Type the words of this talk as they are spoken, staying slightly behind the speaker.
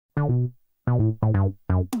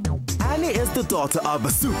Annie is the daughter of a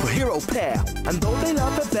superhero pair, and though they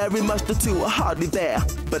love her very much, the two are hardly there.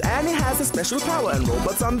 But Annie has a special power and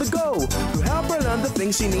robots on the go to help her learn the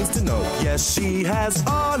things she needs to know. Yes, she has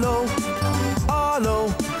Arlo,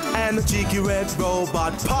 and a cheeky red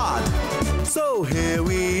robot pod. So here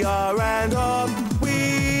we are and on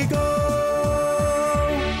we go.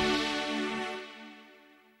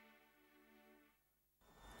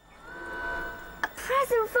 A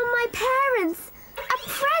present from my parents! A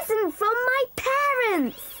present from my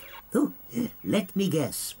parents! Oh, let me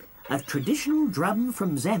guess. A traditional drum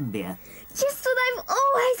from Zambia. Just what I've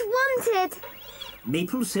always wanted!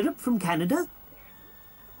 Maple syrup from Canada?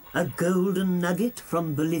 A golden nugget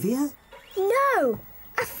from Bolivia? No!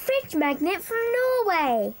 A fridge magnet from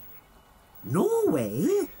Norway!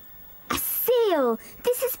 Norway? A seal!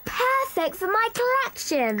 This is perfect for my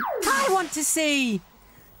collection! I want to see!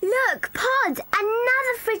 Look, Pod!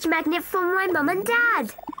 Another fridge magnet from my mum and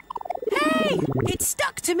dad! Hey! It's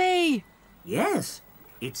stuck to me! Yes,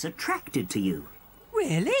 it's attracted to you.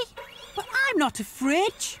 Really? But I'm not a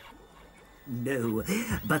fridge. No,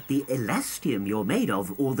 but the elastium you're made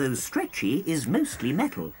of, although stretchy, is mostly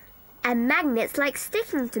metal. And magnets like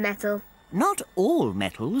sticking to metal. Not all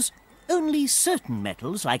metals, only certain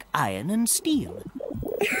metals like iron and steel.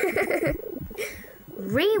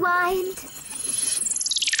 Rewind.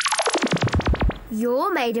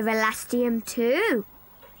 You're made of elastium too.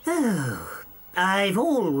 Oh, I've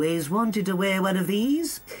always wanted to wear one of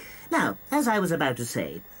these. Now, as I was about to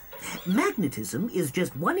say, magnetism is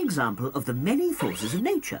just one example of the many forces of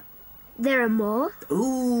nature. There are more?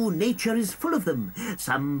 Oh, nature is full of them.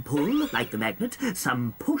 Some pull, like the magnet,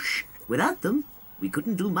 some push. Without them, we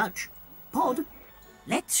couldn't do much. Pod,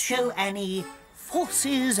 let's show Annie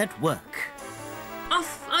forces at work.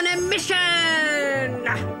 Off on a mission!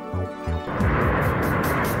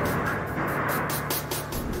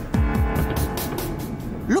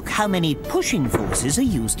 Look how many pushing forces are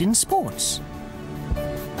used in sports.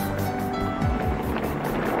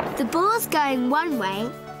 The ball's going one way,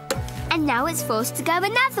 and now it's forced to go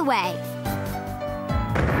another way.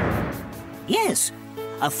 Yes,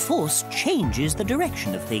 a force changes the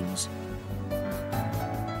direction of things.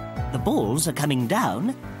 The balls are coming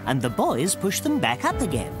down, and the boys push them back up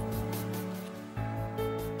again.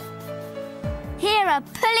 Here are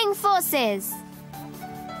pulling forces.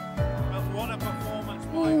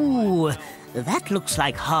 Ooh, that looks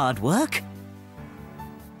like hard work.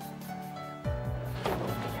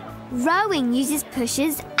 Rowing uses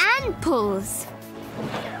pushes and pulls.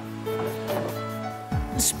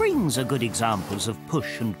 Springs are good examples of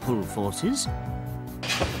push and pull forces.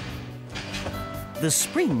 The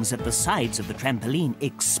springs at the sides of the trampoline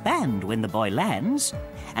expand when the boy lands,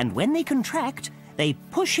 and when they contract, they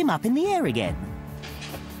push him up in the air again.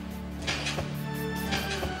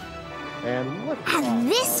 And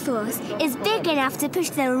this force is big enough to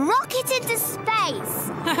push the rocket into space.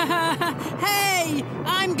 Hey,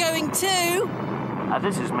 I'm going too.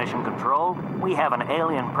 This is Mission Control. We have an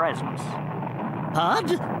alien presence. Pod,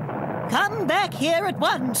 come back here at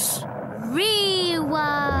once. Rewind.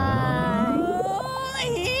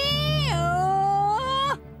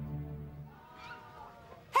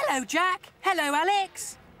 Hello, Jack. Hello,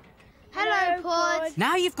 Alex. Hello, Pod.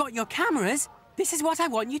 Now you've got your cameras, this is what I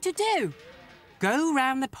want you to do. Go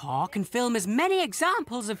round the park and film as many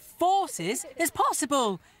examples of forces as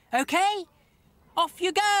possible, OK? Off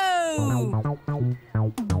you go!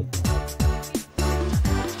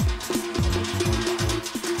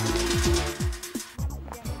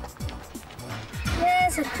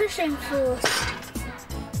 There's a pushing force.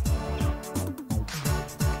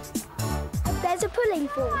 There's a pulling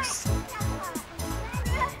force.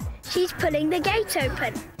 She's pulling the gate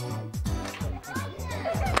open.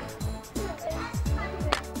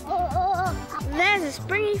 There's a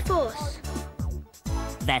springy force.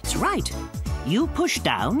 That's right. You push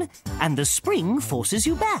down, and the spring forces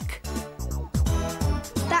you back.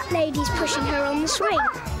 That lady's pushing her on the swing.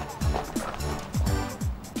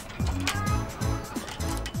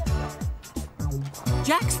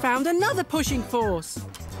 Jack's found another pushing force.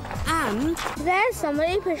 And there's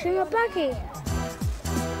somebody pushing a buggy.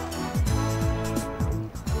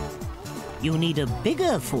 You need a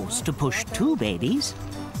bigger force to push two babies.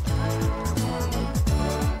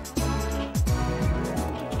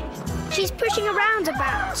 She's pushing a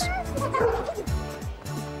roundabout.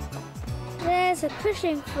 There's a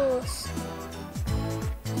pushing force.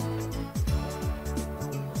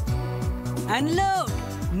 And look,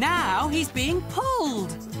 now he's being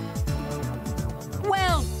pulled.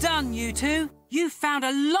 Well done, you two. You found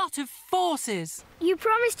a lot of forces. You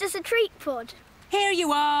promised us a treat, Pod. Here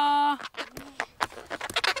you are.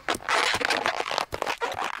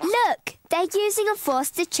 Look, they're using a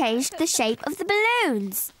force to change the shape of the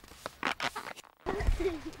balloons.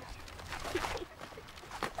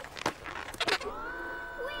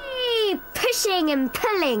 Whee! Pushing and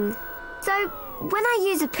pulling. So, when I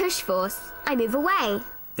use a push force, I move away.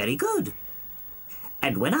 Very good.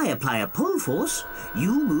 And when I apply a pull force,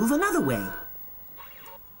 you move another way.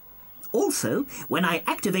 Also, when I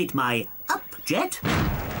activate my up jet,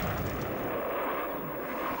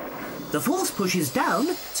 the force pushes down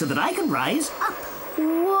so that I can rise up.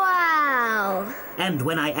 Wow! And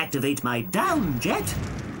when I activate my down jet,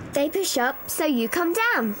 They push up so you come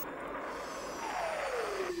down.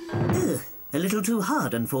 a little too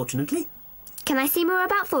hard, unfortunately. Can I see more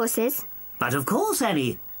about forces? But of course,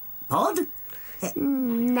 Annie. Pod?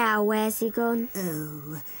 Now where's he gone?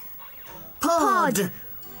 Pod!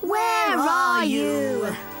 Where are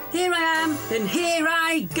you? Here I am, and here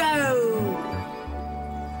I go.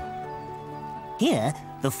 Here,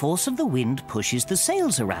 the force of the wind pushes the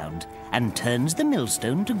sails around and turns the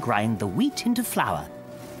millstone to grind the wheat into flour.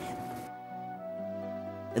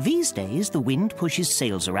 These days, the wind pushes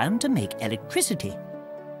sails around to make electricity.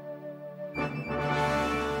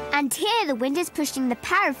 And here the wind is pushing the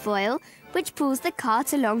parafoil, which pulls the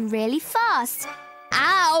cart along really fast.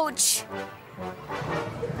 Ouch!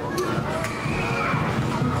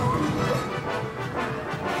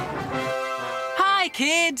 Hi,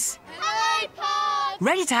 kids. Hello, Pod!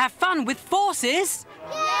 Ready to have fun with forces?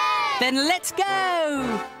 Yay! Then let's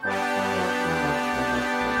go.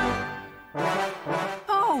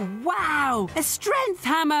 Oh, wow! A strength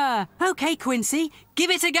hammer! OK, Quincy, give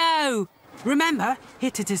it a go. Remember,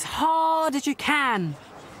 hit it as hard as you can.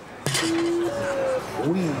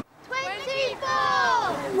 24!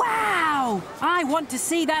 Wow! I want to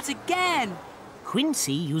see that again.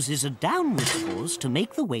 Quincy uses a downward force to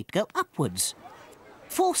make the weight go upwards.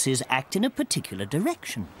 Forces act in a particular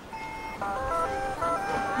direction.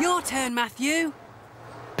 Your turn, Matthew.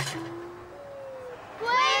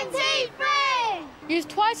 23! Use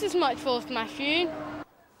twice as much force, Matthew.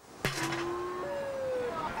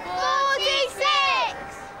 46!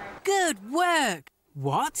 Good work.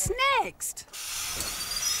 What's next?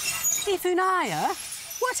 Ifunaya,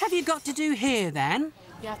 what have you got to do here, then?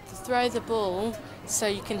 You have to throw the ball so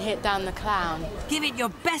you can hit down the clown. Give it your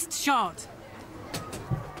best shot.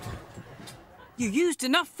 You used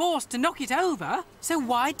enough force to knock it over, so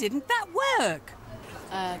why didn't that work?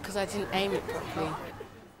 Because I didn't aim it properly.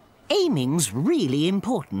 Aiming's really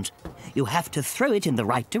important. You have to throw it in the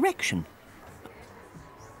right direction.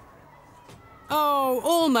 Oh,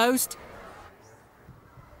 almost.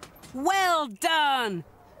 Well done.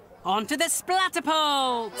 On to the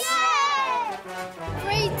splatterpole. Yay!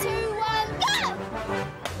 3, 2, 1, go!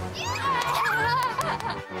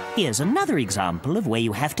 Here's another example of where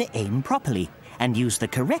you have to aim properly and use the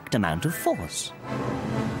correct amount of force.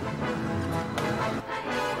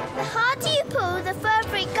 The harder you pull, the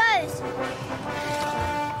further it goes.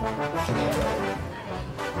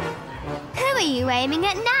 Who are you aiming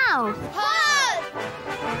at now? Pod!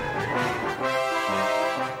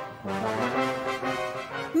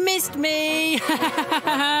 Missed me.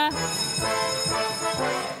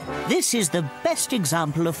 This is the best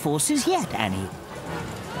example of forces yet, Annie.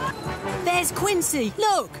 There's Quincy.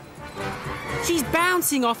 Look. She's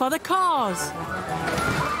bouncing off other cars.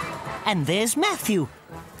 And there's Matthew.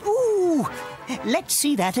 Ooh! Let's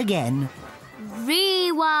see that again.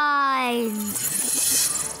 Rewind.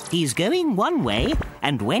 He's going one way,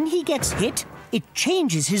 and when he gets hit, it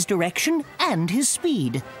changes his direction and his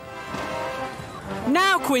speed.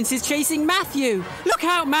 Now Quincy's chasing Matthew. Look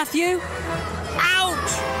out, Matthew.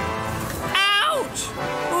 Ouch! Ouch!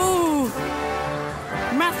 Ooh!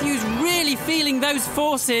 Matthew's really feeling those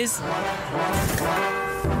forces.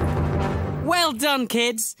 Well done,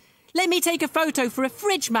 kids. Let me take a photo for a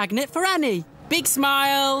fridge magnet for Annie. Big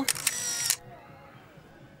smile.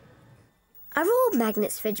 Are all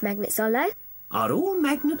magnets fridge magnets, Olo? Are all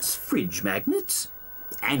magnets fridge magnets?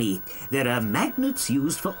 Annie, there are magnets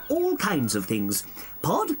used for all kinds of things.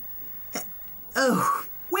 Pod? Oh,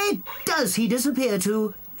 where does he disappear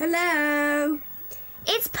to? Hello.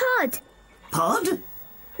 It's Pod. Pod?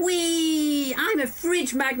 Whee! I'm a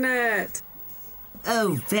fridge magnet.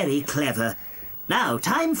 Oh, very clever. Now,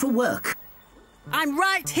 time for work. I'm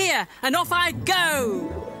right here, and off I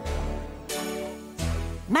go.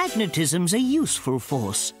 Magnetism's a useful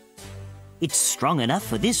force. It's strong enough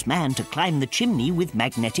for this man to climb the chimney with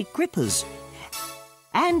magnetic grippers.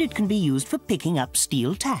 And it can be used for picking up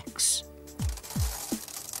steel tacks.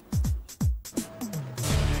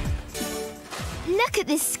 Look at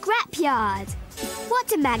this scrapyard. What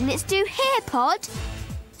do magnets do here, Pod?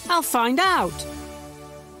 I'll find out.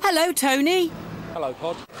 Hello, Tony. Hello,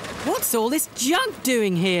 Pod. What's all this junk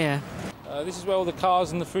doing here? This is where all the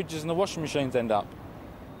cars and the fridges and the washing machines end up.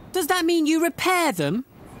 Does that mean you repair them?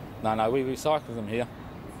 No, we recycle them here.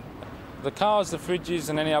 The cars, the fridges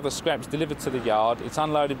and any other scraps delivered to the yard. It's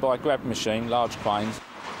unloaded by a grab machine, large cranes.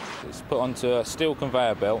 It's put onto a steel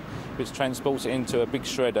conveyor belt, which transports it into a big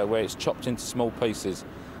shredder where it's chopped into small pieces.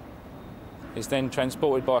 It's then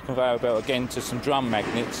transported by a conveyor belt again to some drum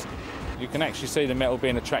magnets. You can actually see the metal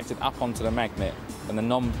being attracted up onto the magnet and the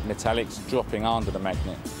non-metallics dropping under the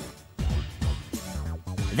magnet.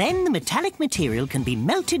 Then the metallic material can be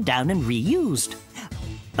melted down and reused.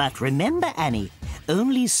 But remember, Annie,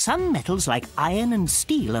 only some metals like iron and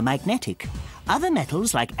steel are magnetic. Other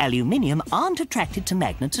metals like aluminium aren't attracted to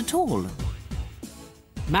magnets at all.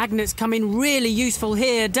 Magnets come in really useful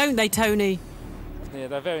here, don't they, Tony? Yeah,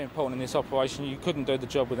 they're very important in this operation. You couldn't do the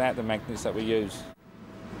job without the magnets that we use.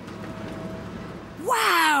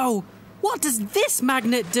 Wow! What does this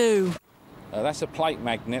magnet do? That's a plate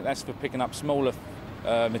magnet. That's for picking up smaller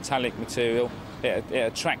metallic material. It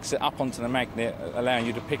attracts it up onto the magnet, allowing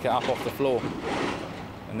you to pick it up off the floor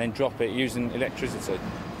and then drop it using electricity.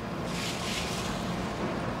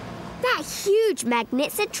 That huge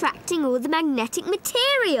magnet's attracting all the magnetic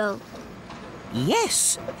material.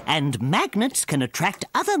 Yes, and magnets can attract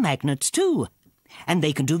other magnets too. And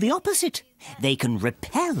they can do the opposite. They can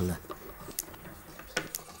repel.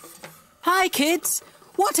 Hi, kids.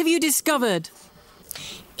 What have you discovered?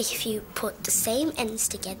 If you put the same ends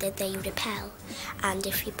together, they repel. And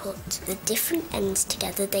if you put the different ends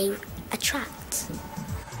together, they attract.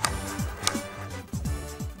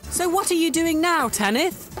 So what are you doing now,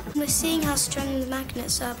 Tanith? We're seeing how strong the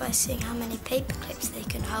magnets are by seeing how many paper clips they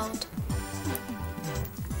can hold.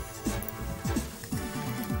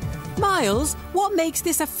 Miles, what makes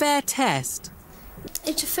this a fair test?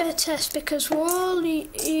 It's a fair test because we're all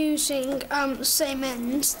using the same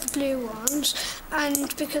ends, the blue ones,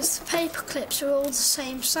 and because the paper clips are all the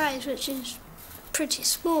same size, which is pretty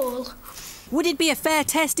small. Would it be a fair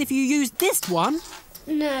test if you used this one?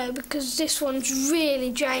 No, because this one's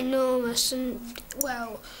really ginormous and,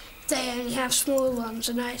 well, they only have small ones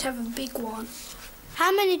and I'd have a big one.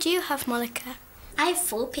 How many do you have, Monica? I have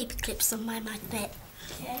 4 paper clips on my magnet.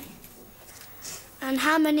 Okay. And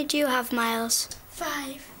how many do you have, Miles?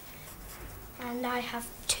 5. And I have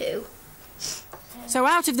 2. So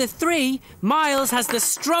out of the 3, Miles has the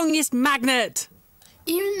strongest magnet.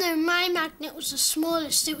 Even though my magnet was the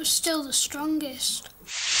smallest, it was still the strongest.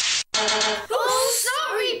 Oh,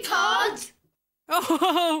 sorry, Pod!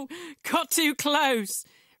 Oh, got too close.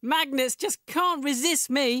 Magnets just can't resist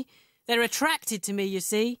me. They're attracted to me, you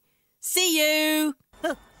see. See you!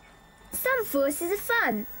 Some forces are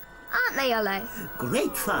fun, aren't they, Ollo?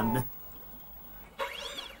 Great fun.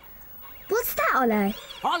 What's that, Ollo?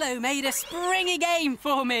 Ollo made a springy game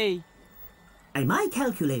for me. By my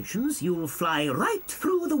calculations, you'll fly right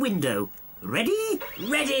through the window. Ready?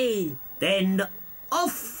 Ready! Then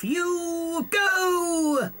off you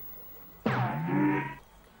go!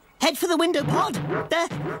 Head for the window, Pod.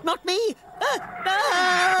 Not me. No!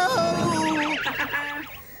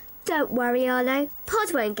 Don't worry, Ollo.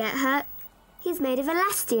 Pod won't get hurt. He's made of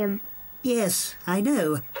elastium. Yes, I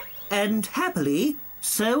know. And happily,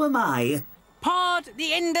 so am I. Pod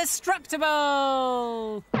the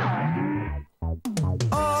Indestructible!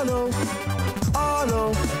 Arlo,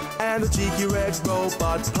 and the cheeky red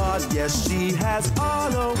robot Pod. Yes, she has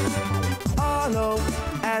Arlo,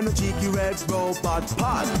 and the cheeky red robot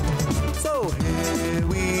Pod. So here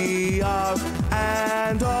we are,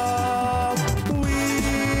 and off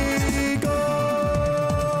we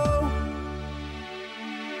go.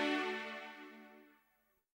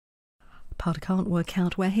 Pod can't work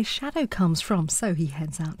out where his shadow comes from, so he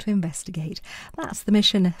heads out to investigate. That's the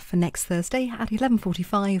mission for next Thursday at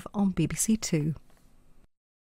 11:45 on BBC2.